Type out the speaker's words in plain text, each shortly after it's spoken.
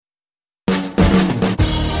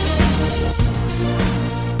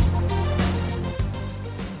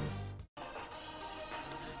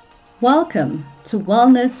Welcome to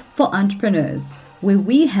Wellness for Entrepreneurs, where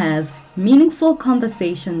we have meaningful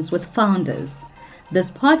conversations with founders. This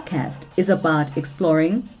podcast is about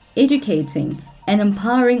exploring, educating, and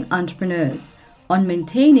empowering entrepreneurs on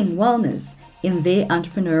maintaining wellness in their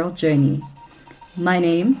entrepreneurial journey. My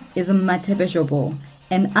name is Matebe Jobo,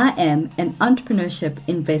 and I am an entrepreneurship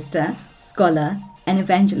investor, scholar, and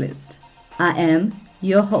evangelist. I am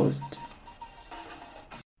your host.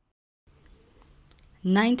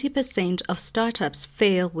 90% of startups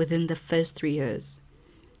fail within the first 3 years.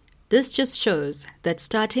 This just shows that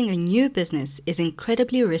starting a new business is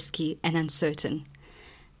incredibly risky and uncertain.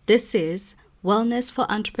 This is Wellness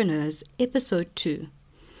for Entrepreneurs, Episode 2.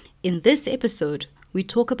 In this episode, we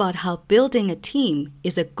talk about how building a team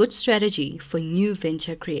is a good strategy for new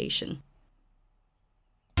venture creation.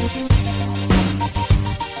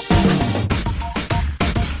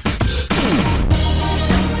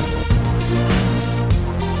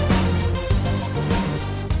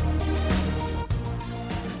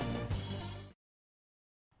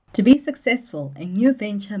 To be successful, a new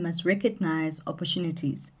venture must recognize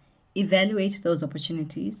opportunities, evaluate those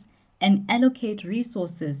opportunities, and allocate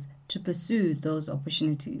resources to pursue those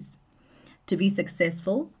opportunities. To be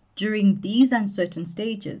successful during these uncertain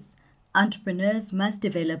stages, entrepreneurs must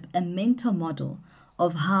develop a mental model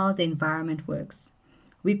of how the environment works.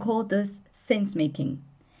 We call this sense making.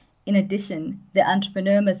 In addition, the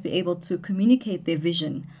entrepreneur must be able to communicate their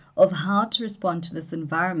vision of how to respond to this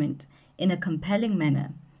environment in a compelling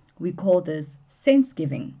manner. We call this sense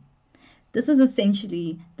giving. This is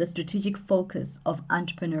essentially the strategic focus of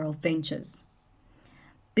entrepreneurial ventures.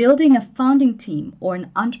 Building a founding team or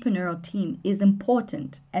an entrepreneurial team is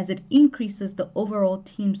important as it increases the overall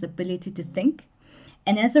team's ability to think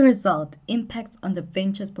and as a result impacts on the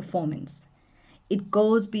venture's performance. It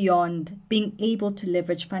goes beyond being able to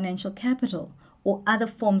leverage financial capital or other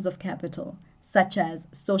forms of capital, such as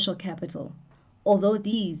social capital, although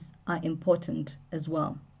these are important as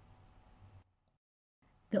well.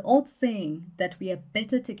 The old saying that we are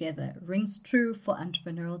better together rings true for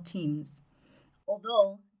entrepreneurial teams,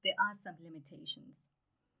 although there are some limitations.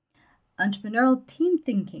 Entrepreneurial team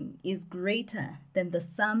thinking is greater than the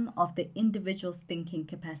sum of the individual's thinking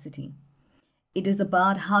capacity. It is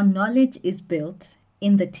about how knowledge is built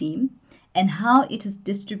in the team and how it is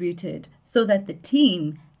distributed so that the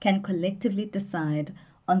team can collectively decide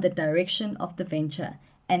on the direction of the venture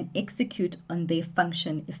and execute on their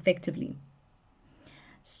function effectively.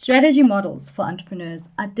 Strategy models for entrepreneurs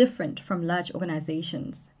are different from large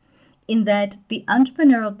organizations in that the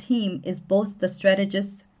entrepreneurial team is both the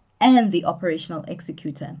strategist and the operational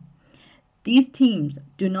executor. These teams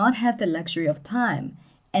do not have the luxury of time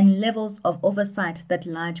and levels of oversight that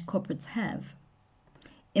large corporates have.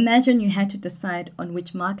 Imagine you had to decide on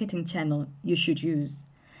which marketing channel you should use.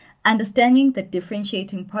 Understanding the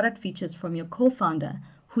differentiating product features from your co-founder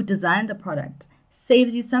who designed the product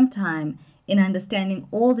saves you some time in understanding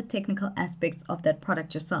all the technical aspects of that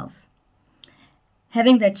product yourself.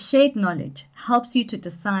 Having that shared knowledge helps you to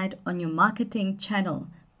decide on your marketing channel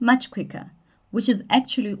much quicker, which is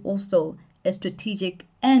actually also a strategic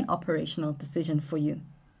and operational decision for you.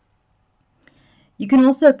 You can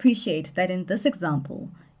also appreciate that in this example,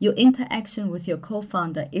 your interaction with your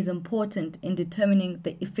co-founder is important in determining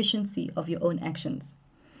the efficiency of your own actions.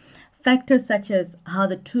 Factors such as how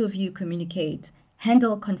the two of you communicate,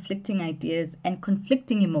 handle conflicting ideas and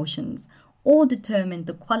conflicting emotions all determine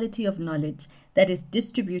the quality of knowledge that is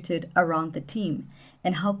distributed around the team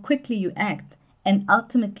and how quickly you act and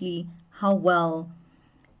ultimately how well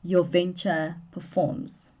your venture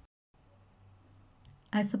performs.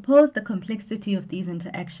 I suppose the complexity of these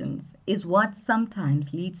interactions is what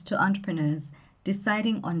sometimes leads to entrepreneurs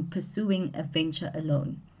deciding on pursuing a venture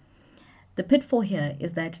alone. The pitfall here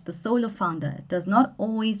is that the solo founder does not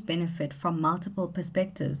always benefit from multiple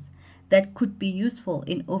perspectives that could be useful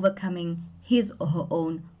in overcoming his or her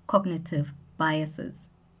own cognitive biases.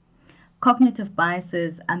 Cognitive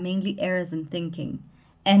biases are mainly errors in thinking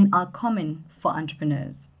and are common for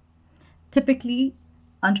entrepreneurs. Typically,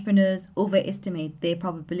 entrepreneurs overestimate their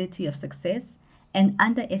probability of success and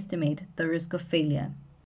underestimate the risk of failure.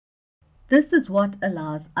 This is what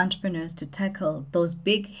allows entrepreneurs to tackle those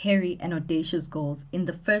big, hairy, and audacious goals in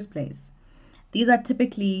the first place. These are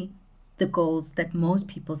typically the goals that most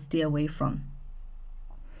people stay away from.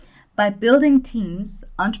 By building teams,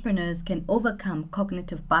 entrepreneurs can overcome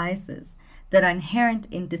cognitive biases that are inherent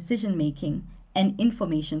in decision making and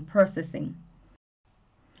information processing.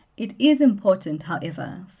 It is important,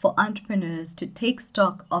 however, for entrepreneurs to take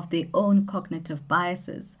stock of their own cognitive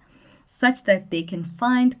biases such that they can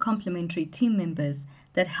find complementary team members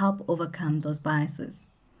that help overcome those biases.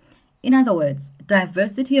 In other words,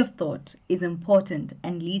 diversity of thought is important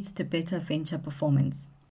and leads to better venture performance.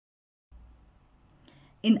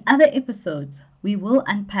 In other episodes, we will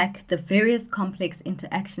unpack the various complex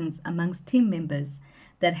interactions amongst team members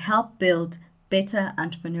that help build better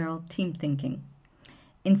entrepreneurial team thinking.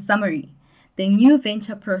 In summary, the new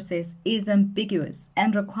venture process is ambiguous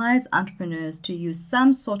and requires entrepreneurs to use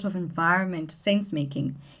some sort of environment sense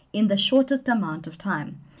making in the shortest amount of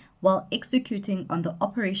time while executing on the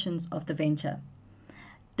operations of the venture.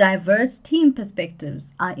 Diverse team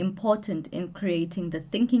perspectives are important in creating the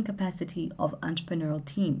thinking capacity of entrepreneurial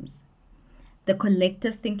teams. The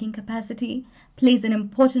collective thinking capacity plays an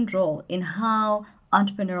important role in how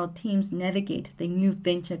entrepreneurial teams navigate the new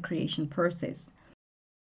venture creation process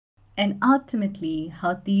and ultimately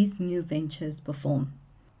how these new ventures perform.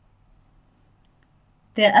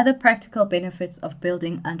 There are other practical benefits of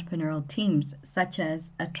building entrepreneurial teams, such as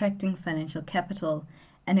attracting financial capital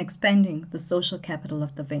and expanding the social capital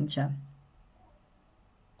of the venture.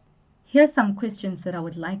 Here are some questions that I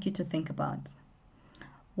would like you to think about.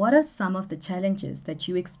 What are some of the challenges that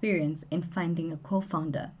you experience in finding a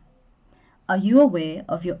co-founder? Are you aware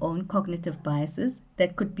of your own cognitive biases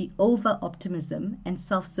that could be over-optimism and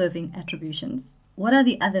self-serving attributions? What are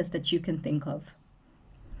the others that you can think of?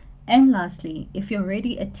 And lastly, if you're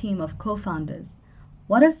already a team of co-founders,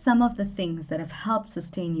 what are some of the things that have helped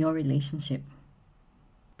sustain your relationship?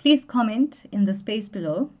 Please comment in the space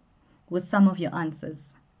below with some of your answers.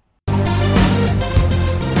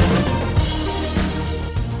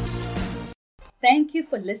 Thank you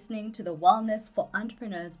for listening to the Wellness for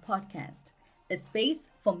Entrepreneurs podcast, a space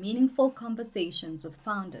for meaningful conversations with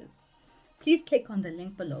founders. Please click on the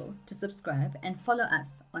link below to subscribe and follow us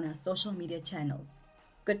on our social media channels.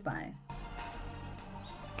 Goodbye.